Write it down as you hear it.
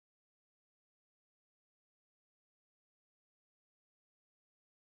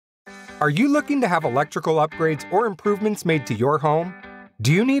Are you looking to have electrical upgrades or improvements made to your home?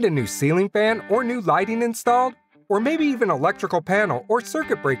 Do you need a new ceiling fan or new lighting installed? Or maybe even electrical panel or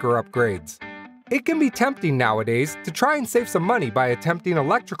circuit breaker upgrades? It can be tempting nowadays to try and save some money by attempting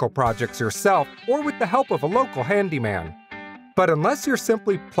electrical projects yourself or with the help of a local handyman. But unless you're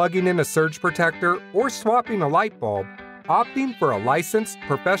simply plugging in a surge protector or swapping a light bulb, opting for a licensed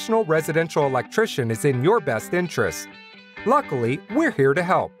professional residential electrician is in your best interest. Luckily, we're here to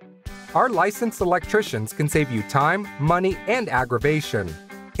help. Our licensed electricians can save you time, money, and aggravation,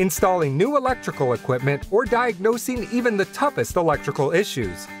 installing new electrical equipment or diagnosing even the toughest electrical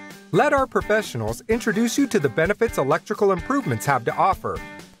issues. Let our professionals introduce you to the benefits electrical improvements have to offer,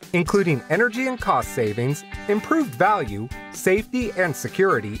 including energy and cost savings, improved value, safety and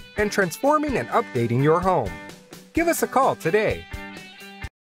security, and transforming and updating your home. Give us a call today.